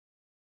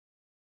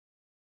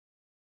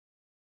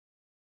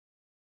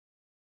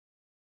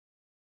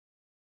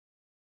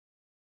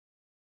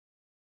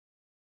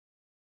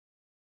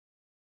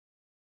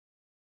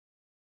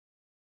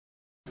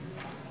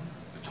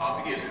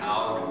topic is,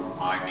 how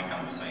do I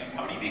become a saint?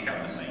 How do you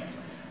become a saint?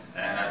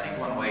 And I think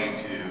one way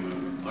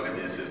to look at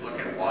this is look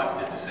at what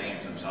did the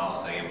saints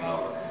themselves say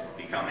about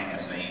becoming a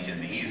saint in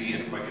the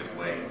easiest, quickest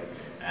way.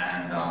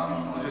 And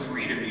I'll just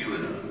read a few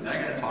of them. Then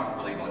I'm going to talk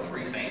really about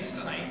 3 saints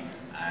tonight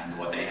and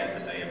what they had to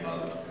say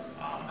about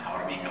how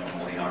to become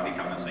holy, how to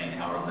become a saint,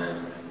 how to live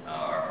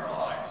our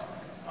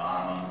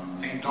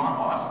lives. St. John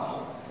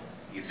Bosco,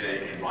 he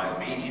said, by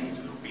obedience.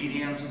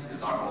 Obedience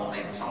is not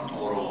only the sum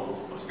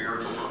total of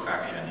spiritual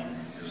perfection,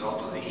 it is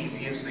also the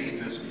easiest,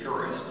 safest,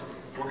 surest,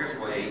 quickest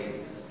way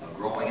of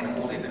growing in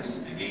holiness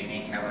and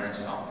gaining heaven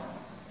itself.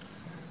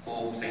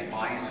 Pope St.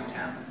 Pius X,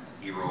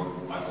 he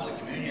wrote, by Holy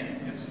Communion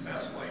is the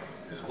best way.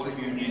 Because Holy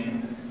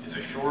Communion is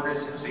the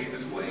shortest and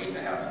safest way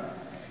to heaven.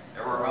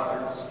 There are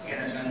others,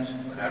 innocent,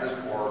 but that is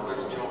for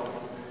little children.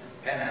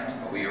 Penance,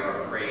 but we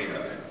are afraid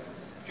of it.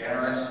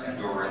 Generous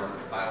endurance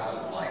of trials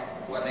of life.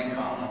 When they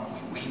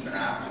come, we weep and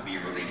ask to be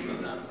relieved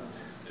of them.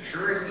 The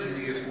surest,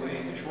 easiest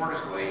way, the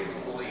shortest way is the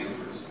Holy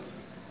Eucharist.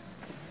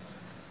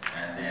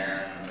 And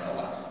then the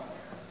last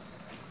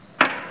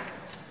one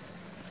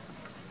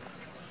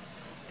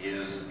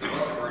is the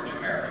Blessed Virgin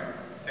Mary.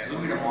 St.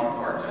 Louis de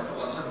Montfort said, the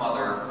Blessed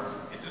Mother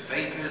is the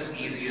safest,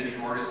 easiest,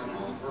 shortest, and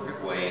most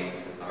perfect way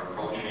of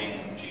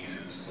approaching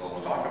Jesus. So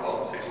we'll talk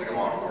about St. Louis de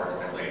Montfort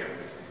a bit later.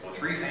 Well,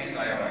 3 saints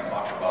I am going to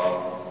talk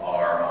about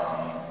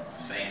are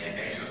St.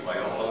 Ignatius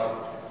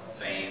Loyola,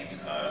 St.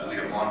 Louis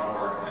de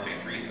Montfort, and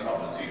St. Teresa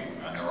of Lisieux,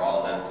 and they're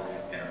all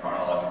lived in a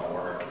chronological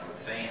order.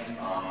 St.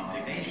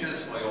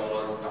 Ignatius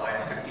Loyola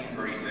died in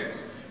 1536.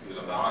 He was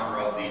a founder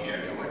of the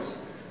Jesuits,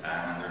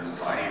 and there's a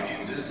Society of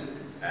Jesus.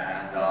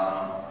 And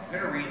I'm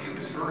going to read you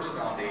his first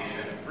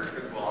foundation, first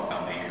Pecora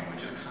foundation,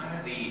 which is kind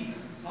of the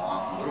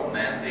little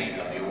mandate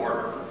of the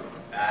order.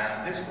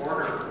 And this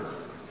order,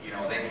 you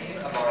know, they came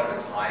about at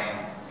a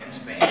time in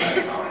Spain,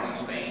 founded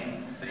in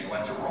Spain, then he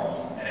went to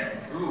Rome, and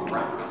it grew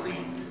rapidly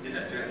in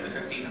the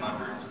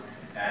 1500s.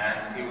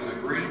 And it was a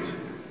great,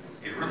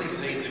 it really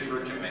saved the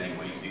church in many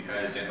ways,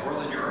 because in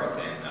Northern Europe,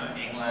 in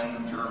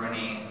England,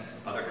 Germany,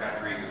 other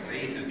countries, the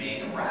faith is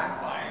being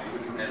racked by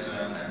Lutheranism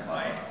and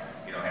by,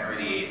 you know, Henry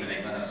VIII in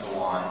England and so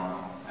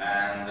on.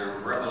 And there were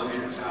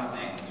revolutions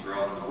happening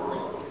throughout the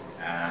world.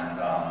 And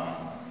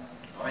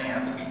something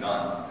had to be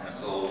done. And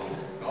so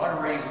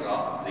God raised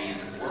up these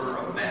order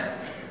of men.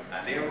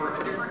 And they were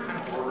a different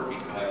kind of order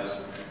because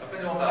up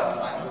until that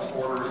time, most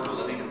orders were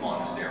living in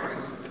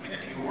monasteries. I mean,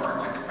 if you weren't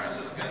like the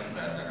Franciscans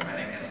and the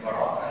Dominicans, but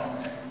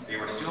often they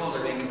were still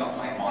living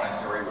behind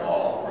monastery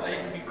walls where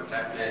they could be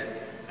protected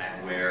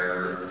and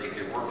where they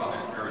could work on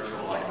their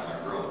spiritual life and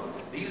their growth.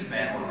 These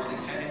men were really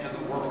sent into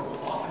the world.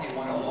 Often they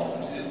went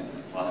alone too,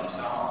 by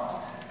themselves.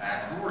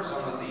 And who were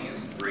some of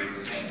these great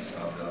saints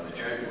of the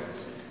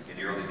Jesuits in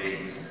the early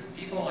days?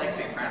 People like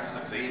St.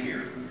 Francis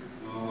Xavier,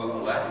 who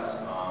left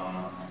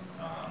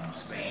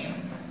Spain.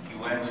 He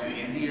went to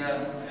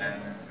India, and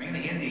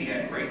mainly India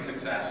had great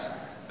success,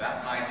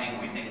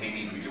 baptizing, we think,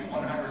 maybe between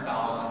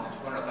 100,000 and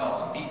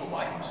 200,000 people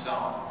by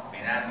himself. I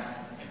mean, that's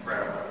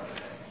incredible.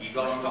 He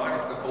died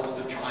off the coast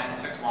of China,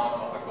 6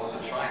 miles off the coast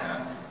of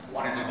China.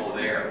 Wanted to go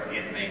there, he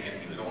didn't make it.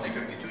 He was only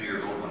 52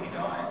 years old when he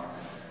died.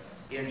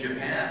 In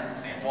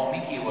Japan, St. Paul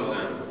Miki was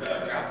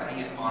a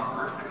Japanese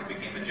convert and he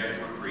became a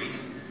Jesuit priest.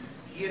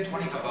 He and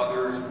 25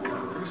 others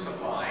were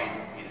crucified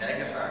in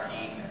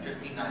Nagasaki in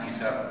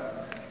 1597.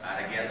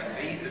 And again, the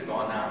faith had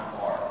gone that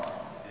far.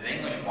 The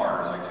English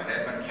martyrs like St.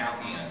 Edmund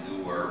Campion,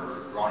 who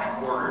were drawn and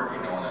quartered,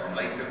 you know, in the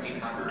late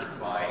 1500s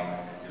by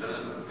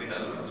Queen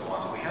Elizabeth and so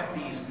on. So we have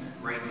these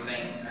great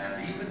saints,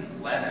 and even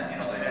Lenin, you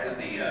know, the head of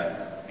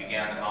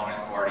began the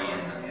Communist Party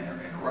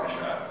in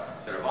Russia,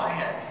 said if I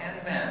had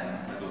 10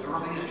 men, like those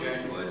earliest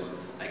Jesuits,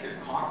 I could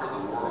conquer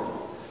the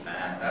world.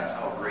 And that's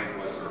how great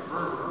was their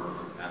fervor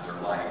and their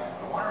life.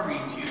 I want to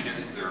read to you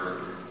just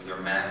their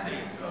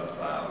mandate,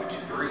 of which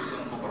is very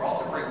simple, but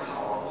also very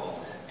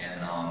powerful in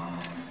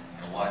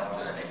what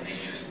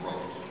Ignatius wrote.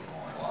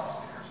 Oh, I lost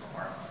it here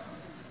somewhere.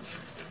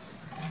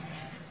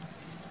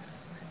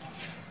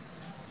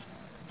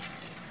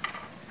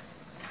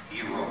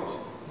 He wrote,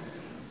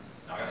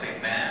 now I'm going to say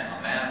man.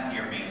 A man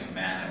here means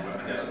man and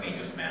women. It doesn't mean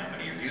just man,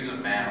 but he uses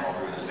man all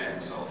through the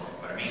sentence, so,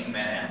 but it means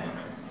man and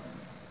women.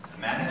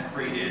 Man is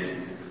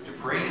created to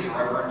praise,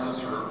 reverence, and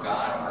serve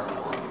God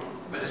our Lord,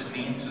 but this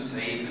means to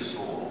save his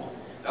soul.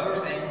 The other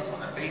things on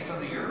the face of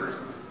the earth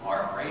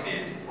are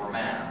created for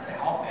man to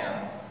help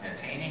him in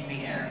attaining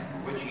the end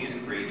for which he is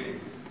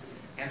created.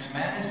 Hence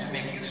man is to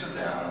make use of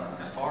them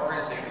as far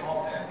as they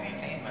help him in the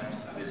attainment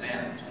of his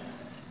end.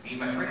 He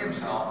must rid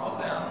himself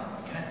of them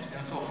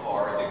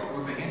insofar as they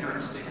prove a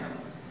hindrance to him.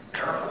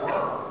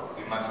 Therefore,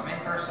 we must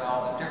make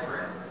ourselves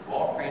indifferent to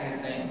all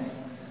created things,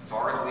 as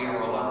far as we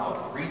are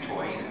allowed free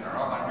choice and are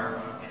not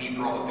under any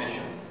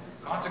prohibition.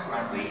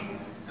 Consequently,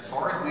 as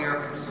far as we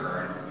are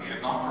concerned, we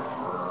should not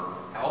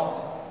prefer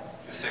health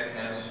to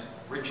sickness,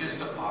 riches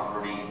to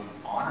poverty,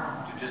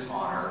 honor to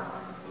dishonor,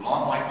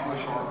 long life to a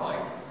short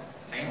life.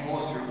 Same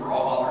holds true for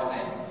all other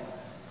things.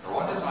 Our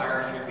one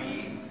desire should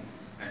be,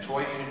 and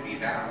choice should be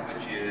that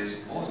which is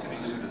most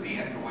conducive to the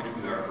end for which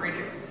we are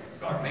created.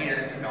 God made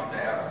us to come to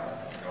heaven.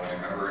 As you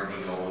remember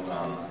in the old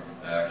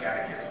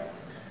catechism.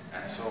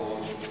 And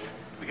so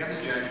we have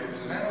the Jesuits,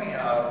 and then we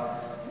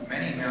have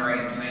many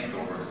Marian saints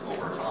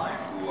over time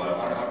who want to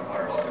talk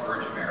about our Blessed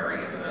Virgin Mary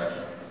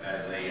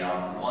as a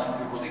one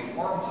who really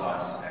forms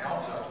us and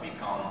helps us to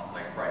become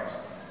like Christ.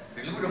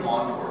 Louis de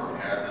Montfort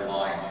had the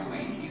line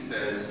he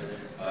says,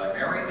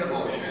 Marian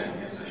devotion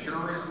is the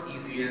surest,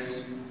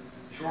 easiest,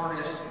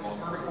 shortest,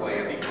 most perfect way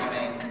of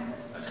becoming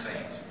a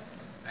saint.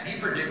 And he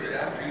predicted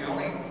after he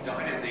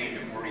died at the age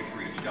of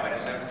 43. He died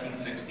in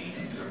 1716.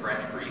 He was a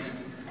French priest.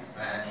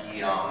 And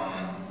he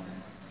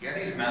had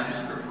these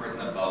manuscripts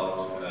written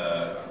about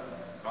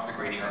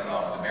consecrating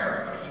ourselves to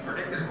Mary. But he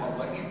predicted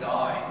when he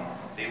died,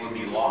 they would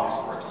be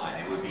lost for a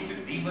time. The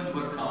demons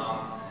would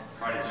come,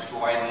 try to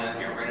destroy them,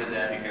 get rid of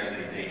them because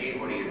they hate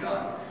what he had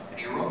done. And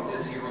he wrote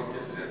this,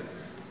 that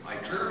I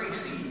clearly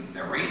see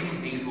that raging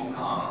beasts will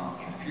come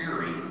in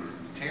fury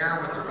to tear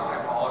with their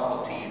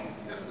diabolical teeth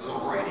this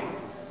little writing,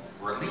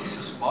 or at least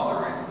to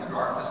smother it in the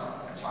darkness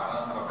and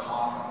silence of a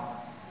coffin,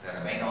 that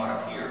it may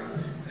not appear.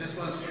 This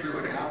was true.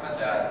 It happened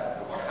that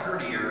for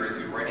 100 years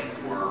the writings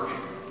were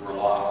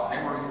lost.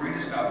 They were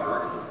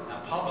rediscovered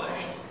and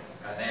published,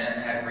 and then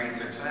had great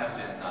success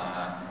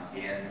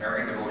in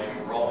Marian devotion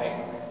growing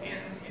in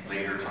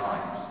later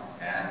times.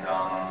 And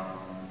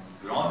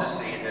went on to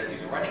say that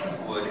these writings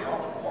would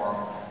help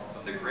form some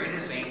of the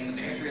greatest saints in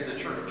the history of the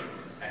church.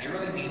 And he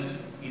really means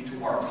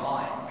into our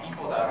time.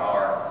 People that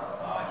are,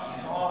 he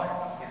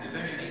saw, in the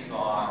vision he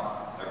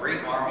saw a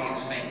great army of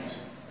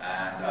saints.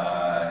 And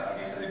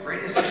he said the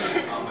greatest saints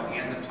will come at the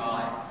end of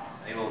time.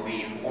 They will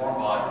be formed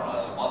by the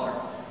Blessed Mother.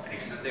 And he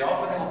said they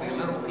often will be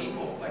little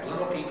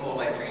people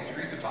like St.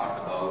 Teresa talked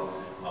about,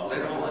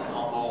 little and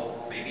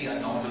humble, maybe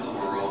unknown to the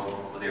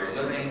world, but they are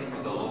living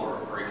for the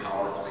Lord very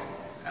powerfully.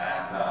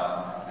 And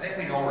I think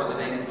we know we're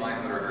living in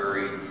times that are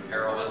very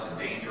perilous and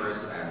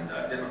dangerous and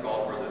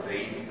difficult for the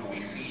faith.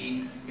 We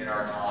see in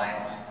our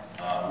times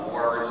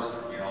wars,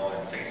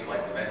 in places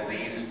like the Middle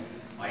East,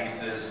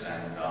 ISIS,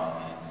 and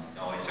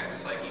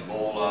sickness like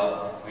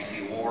Ebola. We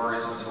see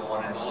wars and so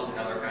on in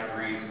other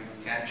countries,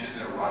 tensions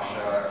in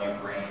Russia,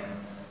 Ukraine.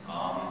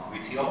 We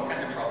see all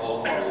kinds of trouble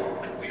all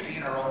over. We see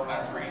in our own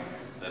country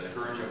the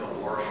scourge of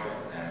abortion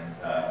and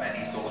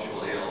many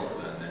social ills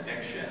and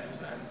addictions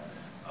and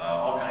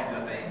all kinds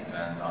of things.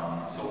 And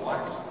so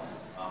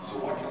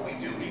what can we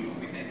do?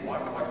 We think,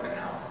 what can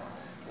happen?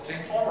 Well,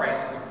 St. Paul writes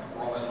in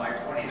Romans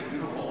 5:20, the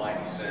beautiful line.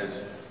 He says,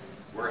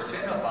 "Where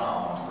sin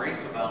abounds,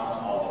 grace abounds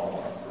all the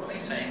more."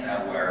 Really saying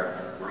that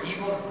where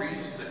evil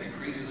increases and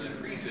increases and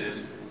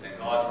increases, then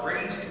God's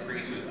grace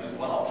increases as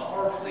well,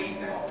 powerfully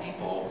to help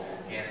people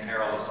in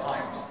perilous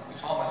times.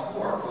 Thomas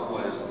More, who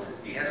was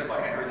beheaded by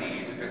Henry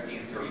VIII in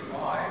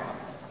 1535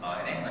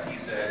 in England, he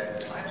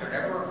said, "Times are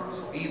never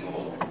so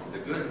evil, the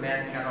good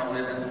men cannot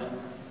live in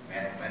them."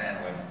 Men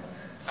and women.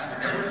 Times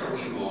are never so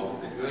evil,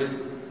 the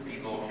good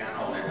people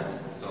cannot live in them.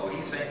 So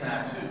he's saying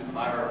that too. No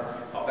matter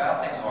how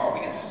bad things are, we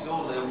can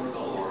still live for the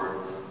Lord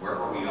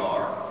wherever we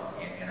are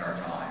in our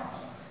times.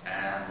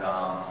 And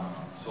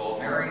so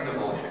Marian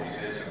devotion, he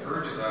says,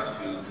 encourages us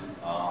to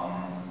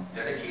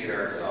dedicate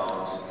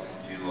ourselves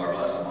to our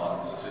Blessed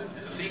Mother.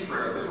 It's a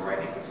secret of his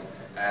writings.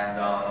 And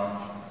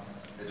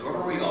as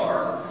wherever we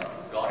are,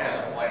 God has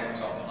appointed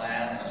some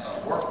plan and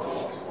some work to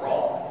us. We're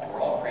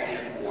all created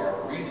for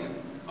a reason.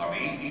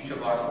 Each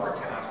of us are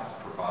tasked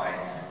to provide,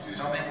 to do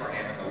something for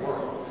him in the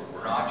world.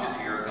 We're not just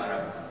here kind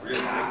of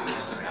real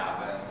accidents that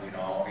happen.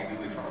 Maybe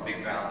we're from a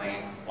big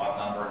family, what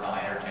number,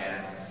 9 or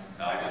 10.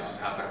 It just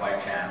happened by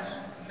chance.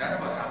 None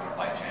of us happened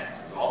by chance.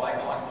 It's all by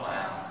God's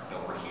plan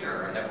that we're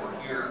here, and that we're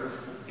here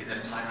in this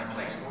time and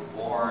place.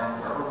 We're born,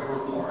 wherever we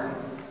were born,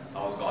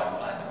 that was God's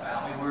plan. The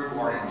family we were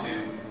born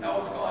into, that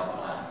was God's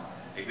plan.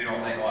 If we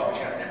don't think, I wish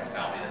I had a different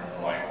family than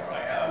the life that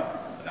I have.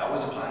 But that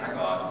was the plan of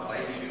God to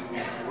place you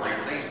where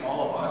he placed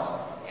all of us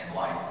in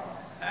life.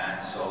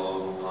 And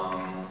so,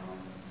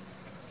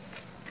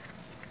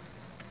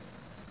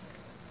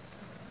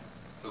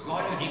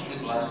 God uniquely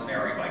blessed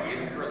Mary by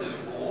giving her this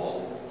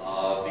role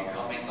of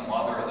becoming the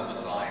mother of the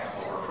Messiah.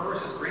 So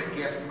his great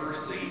gift,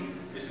 firstly,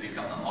 is to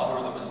become the mother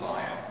of the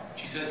Messiah.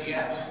 She says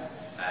yes.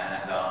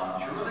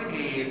 And she really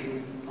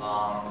gave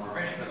the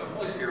permission of the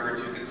Holy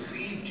Spirit to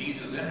conceive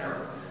Jesus in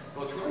her.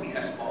 So it's really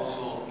a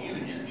spousal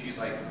union. She's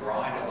like the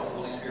bride of the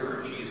Holy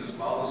Spirit. She's a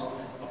spouse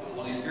of the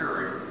Holy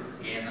Spirit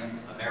in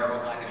a marital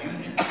kind of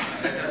union.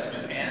 And that doesn't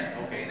just end.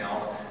 Okay,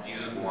 now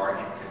Jesus is born,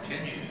 it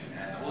continues.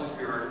 And the Holy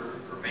Spirit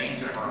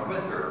remains in her and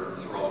with her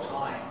through all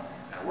time,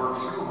 and works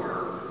through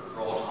her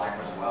through all time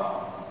as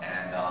well.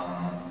 And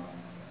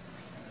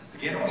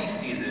again, we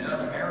see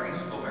that Mary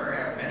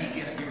had many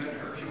gifts given to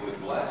her. She was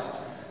blessed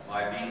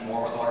by being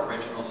born without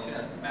original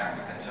sin,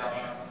 immaculate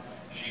conception.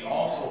 She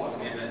also was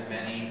given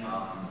many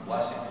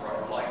blessings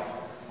throughout her life.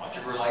 Much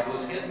of her life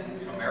was hidden.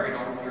 Mary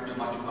don't hear too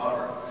much about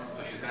her,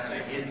 so she's kind of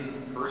a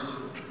hidden person.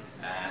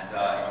 And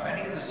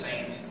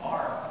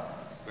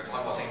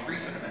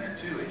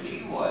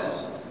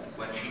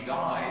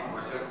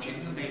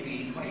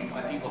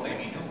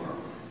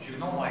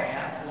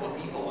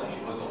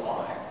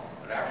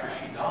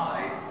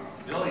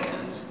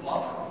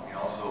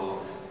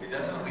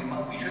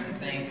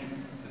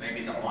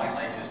maybe that my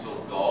life is so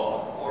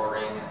dull and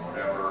boring and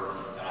whatever,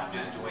 and I'm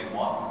just doing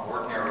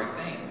ordinary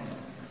things.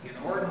 In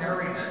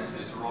ordinariness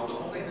is the road to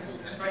holiness,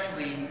 and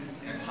especially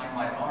in a time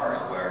like ours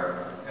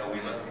where we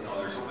look,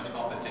 there's so much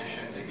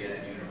competition to get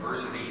into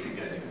university, to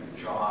get into a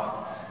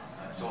job.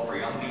 So for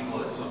young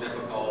people, it's so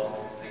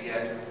difficult.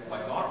 Yet,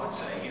 what God would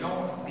say, you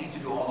don't need to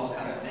do all those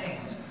kind of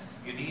things.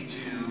 You need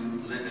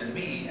to live in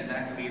me, and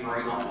that can be a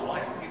very humble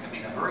life. You can be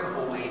very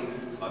holy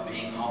by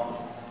being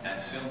humble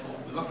and simple.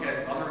 We look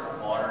at other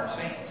modern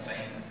saints,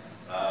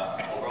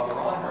 Brother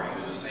Andre,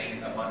 who was a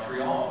saint of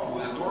Montreal, who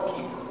was a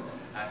doorkeeper.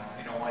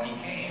 And when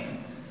he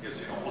came, he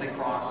was Holy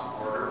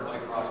Cross order, Holy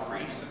Cross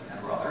priests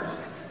and brothers,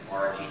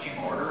 or a teaching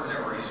order.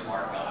 They're very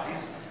smart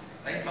guys.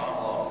 They thought,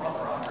 well,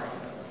 Brother Andre,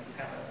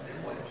 kind of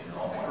dimwit,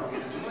 what are we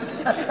going to do with him?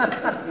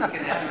 He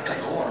can answer the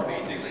door,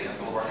 basically. And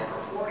so I think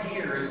for 40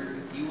 years,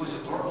 he was a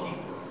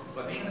doorkeeper.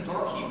 But being the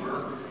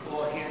doorkeeper,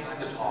 well, he had time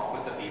to talk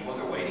with the people.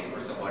 They're waiting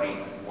for somebody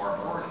more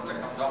important to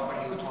come up,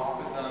 but he would talk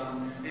with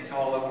them. He'd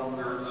tell them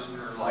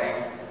their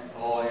life.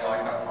 Oh, I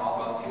got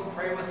problems. He would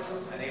pray with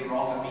them, and they would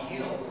often be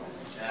healed.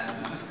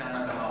 And this is kind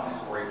of how the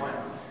story went.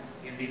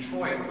 In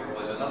Detroit, there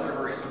was another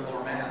very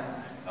similar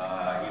man.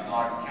 He's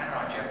not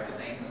canonized yet, but his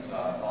name is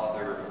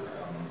Father,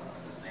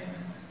 what's his name?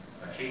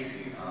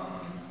 Casey.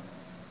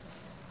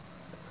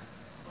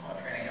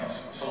 Training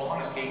else.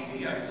 Solomonus Casey,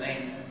 his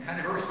name, kind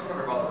of very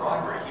similar to Brother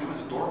Andre. He was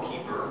a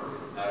doorkeeper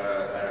at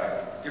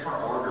a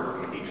different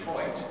order in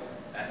Detroit.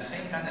 And the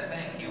same kind of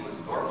thing. He was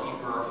a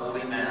doorkeeper,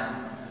 holy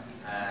man,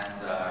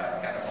 and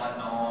kind of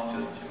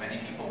unknown to many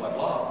people, but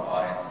loved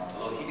by,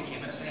 although he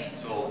became a saint.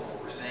 So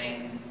we're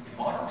saying in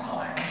modern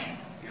times,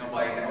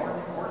 by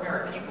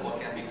ordinary people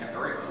can become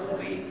very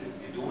holy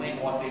in doing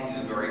what they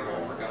do very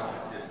well for God.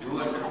 Just do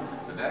it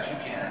the best you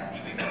can.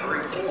 You can become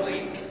very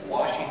holy,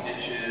 washing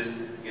dishes,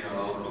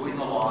 doing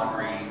the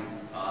laundry,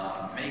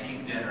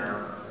 making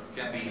dinner,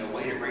 can be a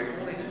way to great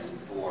holiness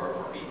for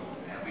people.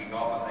 And we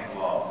often think,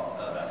 well,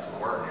 that's so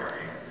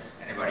ordinary.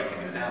 Anybody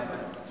can do that,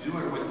 but do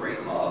it with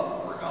great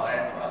love for God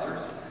and for others.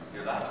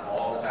 That's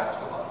all that's asked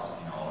of us,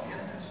 in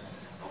this.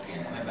 Okay,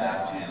 and coming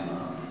back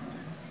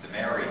to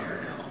Mary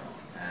here now.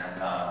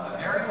 And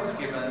Mary was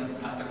given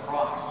at the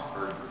cross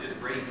for this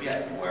great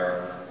gift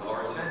where the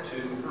Lord said to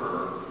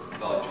her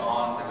about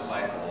John the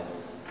disciple,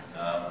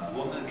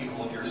 woman,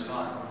 behold your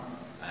son,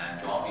 and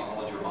John,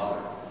 behold your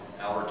mother.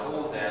 Now we're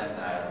told then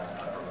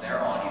that from there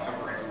on he took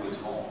her into his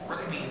home.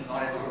 Really means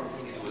not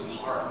into his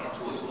heart,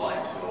 into his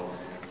life. So,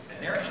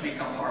 and there she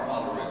becomes our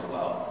mother as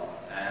well.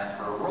 And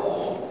her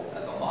role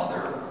as a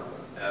mother,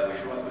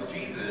 which was with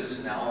Jesus,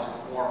 now is to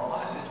form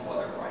us into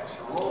other Christ.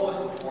 Her role is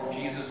to form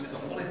Jesus into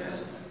holiness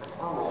from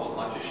her role as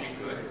much as she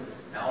could.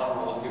 Now that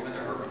role is given to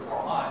her to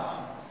form us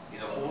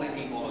into holy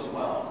people as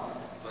well.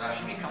 So now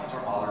she becomes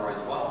our mother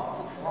as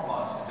well, to form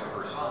us into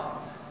her son.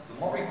 The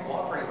more we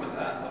cooperate with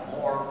that, the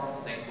more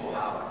things will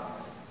happen.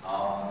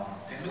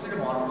 St. Louis de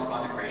Montfort's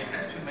consecration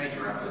has two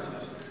major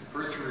emphases.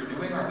 First,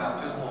 renewing our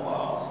baptismal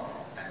vows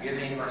and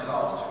giving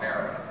ourselves to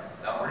Mary.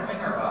 Now, renewing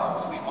our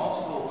vows, we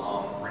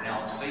also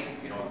renounce Satan.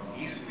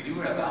 We do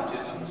it at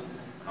baptisms,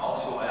 and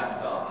also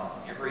at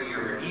every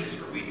year at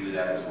Easter we do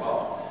that as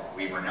well.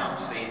 We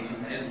renounce Satan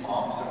and his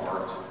pomps and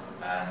works,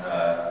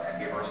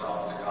 and give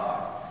ourselves to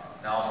God.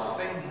 Now, so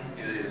Satan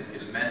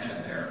is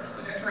mentioned there.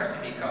 It's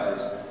interesting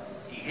because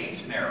he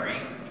hates Mary,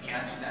 he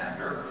can't stand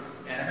her,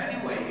 and in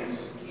many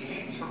ways he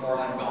hates her more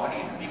than God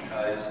even,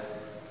 because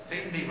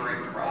Satan being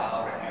very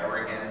proud and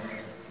arrogant.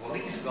 Well,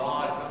 at least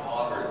God, the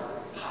Father,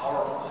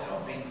 powerful,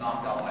 being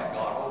knocked out by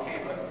God,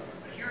 okay, but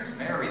here's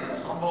Mary, the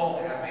humble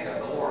handmaid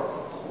of the Lord,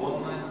 a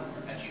woman,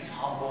 and she's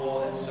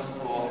humble and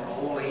simple and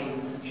holy.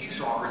 She's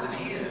stronger than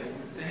he is.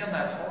 To him,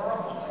 that's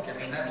horrible.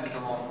 That's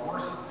the most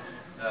worst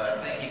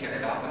thing he could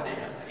have happened to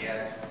him. And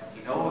yet,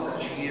 he knows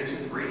that she is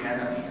his great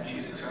enemy, and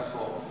she's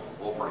successful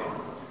over him.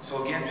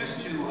 So again, just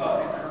to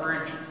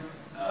encourage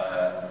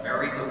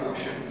Mary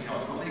devotion,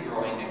 it's really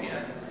growing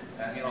again.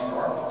 And there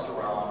are books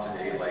around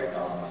today, like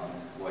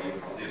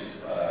you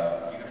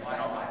can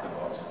find all kinds of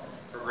books.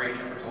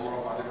 Preparation for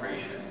Total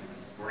Consecration,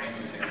 according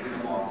to St. Louis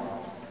de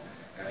Montfort.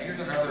 And here's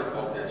another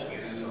book that's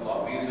used a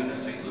lot. We use it in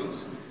St.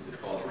 Luke's. It's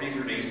called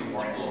 33 Days to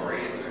Morning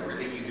Glory. It's a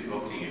really easy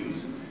book to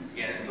use.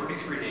 Again, it's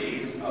 33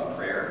 days of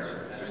prayers,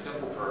 and they're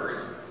simple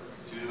prayers,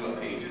 2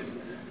 pages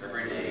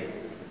every day,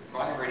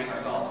 consecrating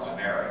ourselves to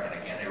Mary. And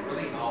again, it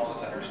really helps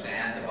us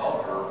understand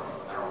about her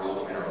and her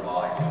role in our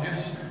lives. So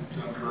just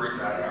to encourage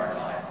that in our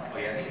time.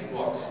 But yeah, these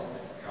books,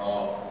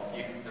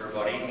 they're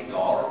about $18,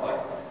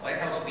 but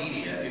Lighthouse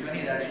Media, if you have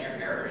any of that in your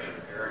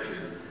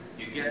parishes,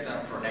 you get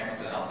them for next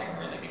to nothing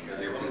really, because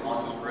they really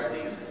want to spread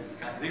these,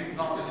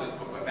 not just this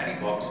book, but many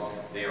books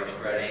they are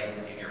spreading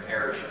in your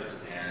parishes.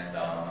 And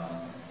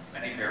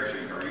many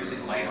parishes are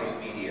using Lighthouse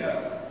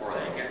Media for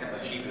that. You get them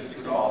as cheap as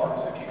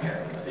 $2 if you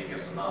get the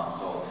biggest amount.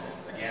 So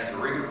again, it's a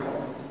very good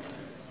book.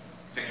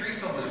 St.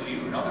 Teresa of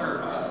Lisieux, another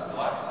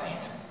last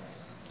saint,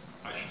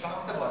 she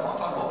talked about, I want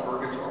to talk about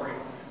purgatory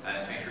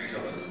and St. Teresa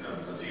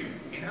of Lisieux.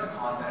 In her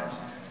convent,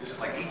 this is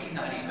like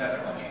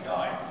 1897 when she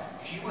died.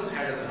 She was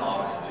head of the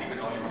novices, even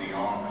though she was a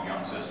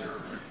young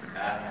sister.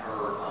 And her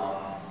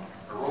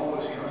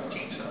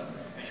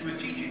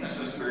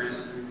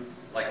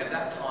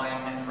at that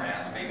time in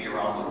France, maybe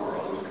around the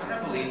world, it was kind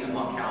of believed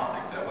among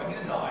Catholics that when you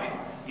die,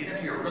 even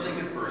if you're a really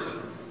good person,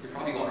 you're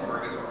probably going to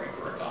purgatory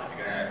for a time.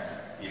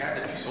 You had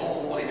to be so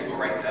holy to go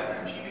right to heaven.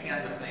 And she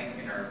began to think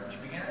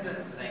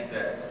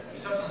that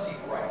this doesn't seem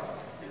right.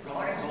 If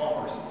God is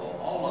all merciful,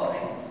 all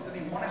loving, does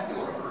he want us to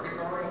go to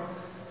purgatory?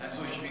 And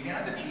so she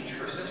began to teach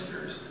her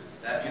sisters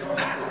that you don't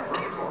have to go to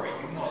purgatory.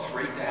 You can go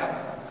straight to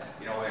heaven.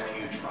 You know, if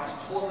you trust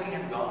totally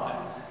in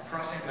God,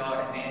 trust in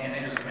God and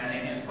in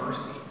his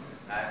mercy,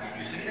 and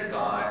you say to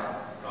God,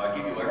 I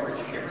give you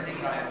everything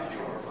that I have is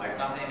yours. I have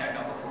nothing. I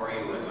come before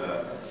you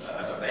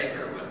as a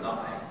beggar with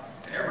nothing.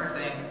 And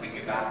everything we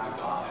give back to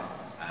God.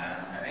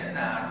 And in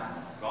that,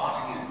 God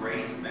sees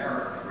great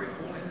merit and great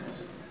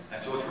holiness.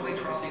 And so it's really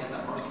trusting in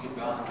the mercy of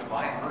God,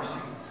 divine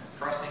mercy,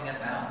 trusting in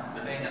that,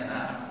 living in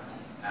that.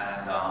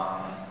 And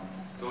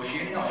so she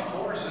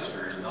told her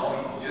sisters,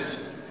 no,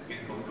 you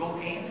go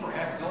aim for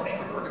heaven, don't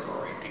aim for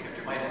purgatory, because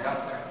you might end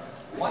up there.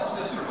 One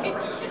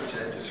older sister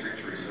said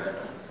to Teresa,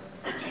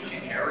 you're teaching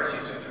heresy,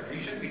 sister.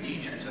 You shouldn't be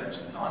teaching such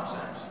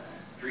nonsense.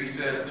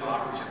 Teresa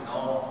talked to her, said,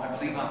 no, I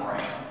believe I'm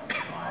right.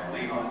 I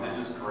believe this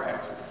is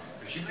correct.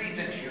 She believed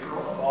that her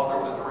own father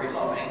was very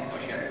loving. You know,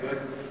 she had a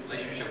good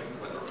relationship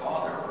with her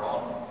father, her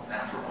own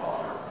natural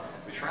father.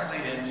 We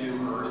translate into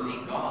her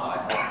seeing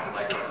God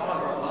like her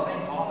father, a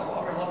loving father.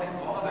 Well, her loving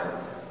father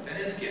sent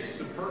his kids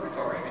to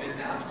purgatory if he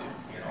didn't have to.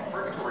 You know,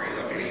 purgatory is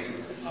a place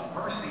of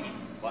mercy,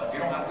 but if you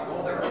don't have to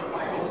go there,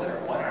 why go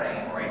there? Why not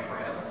aim right for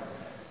heaven?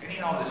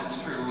 Anyhow, the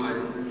sister who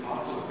had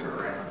talked with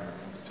her and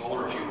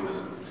told her she was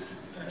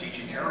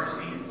teaching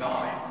heresy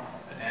died.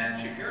 And then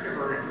she appeared to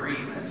her in a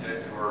dream and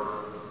said to her,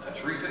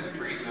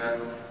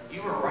 Teresa,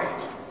 you were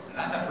right, and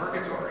I'm in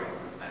purgatory,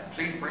 and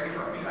please pray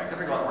for me. I could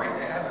have gone right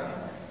to heaven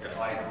if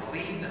I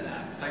believed in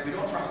that. It's like we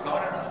don't trust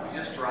God enough. We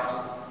just trust,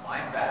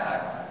 I'm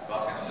bad,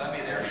 God's going to send me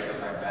there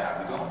because I'm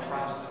bad. We don't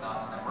trust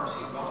enough in the mercy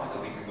of God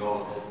that we can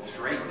go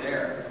straight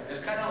there. It's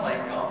kind of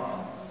like,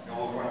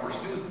 when we're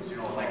students,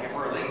 like if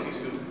we're a lazy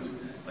student,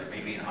 like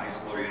maybe in high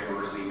school or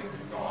university,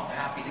 I'm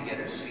happy to get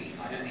a C.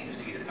 I just need a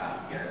C to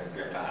pass,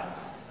 get a pass.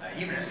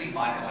 Even a C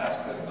minus, that's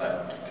good,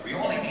 but if we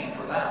only aim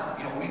for that,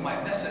 we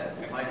might miss it.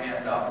 We might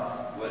end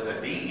up with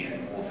a D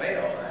and we'll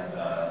fail,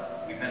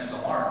 and we miss the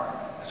mark.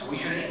 And so we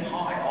should aim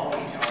high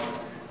always.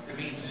 It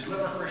means to live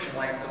a Christian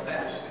life the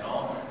best,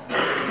 not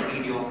a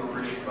mediocre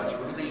Christian, but to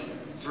really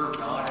serve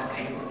God and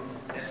neighbor.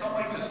 And in some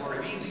ways it's sort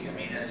of easy.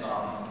 It's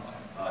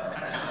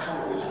kind of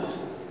simple rules,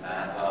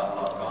 and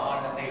love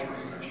God and neighbor.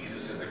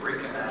 Jesus said the great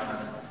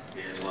commandment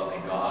is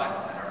loving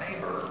God and our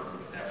neighbor,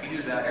 and if we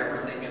do that,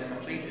 everything is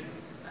completed.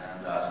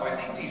 So I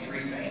think these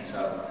three saints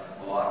have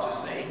a lot to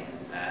say,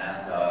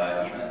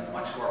 and even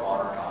much more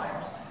modern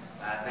times.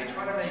 And they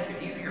try to make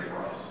it easier for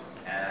us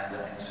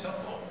and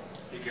simple,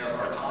 because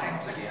our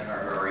times, again,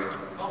 are very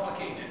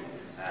complicated.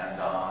 And,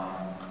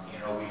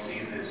 we see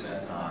this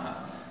in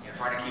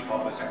trying to keep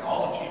up with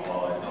technology.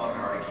 Well, I'm going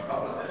to already keep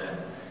up with it. And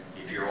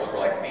if you're older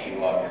like me,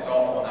 well, your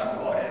cell phone, that's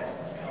about it.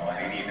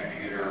 Maybe a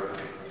computer,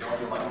 you don't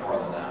do much more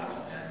than that.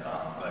 And,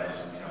 but it's,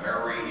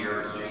 every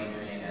year it's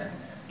changing and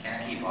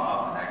can't keep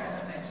up and that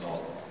kind of thing.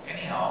 So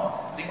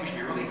anyhow, I think we should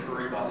be really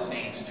encouraged by the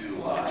saints to,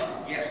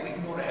 yes, we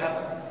can go to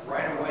heaven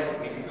right away.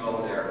 We can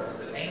go there.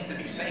 Let's aim to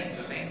be saints.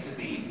 Let's aim to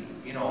be,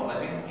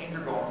 let's aim to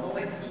grow in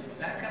holiness.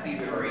 That can be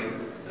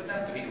doesn't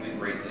have to be doing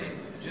great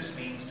things. It just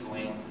means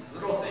doing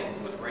little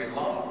things with great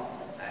love.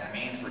 And it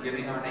means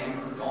forgiving our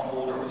neighbor. Don't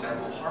hold a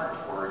resentful heart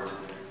towards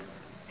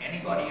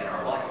anybody in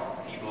our life.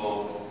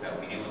 People that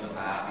we knew in the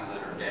past,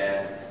 people that are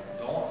dead.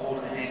 Don't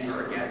hold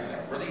anger against them.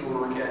 Really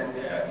work at,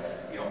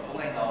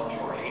 pulling out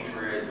your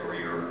hatred or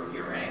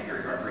your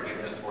anger, your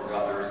unforgiveness toward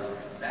others.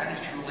 That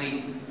is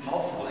truly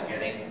helpful in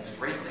getting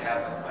straight to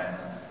heaven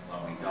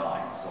when we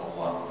die.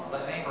 So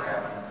let's aim for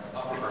heaven,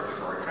 not for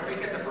purgatory. But if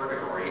we get to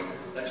purgatory,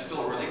 that's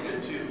still really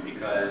good too,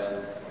 because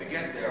when we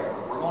get there,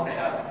 we're going to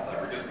heaven,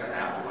 but we're just going to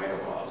have to wait a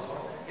while.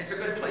 So it's a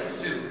good place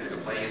too. It's a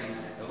place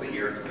over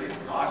here. It's a place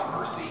of God's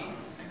mercy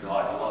and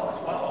God's love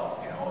as well.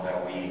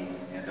 That we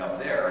end up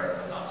there.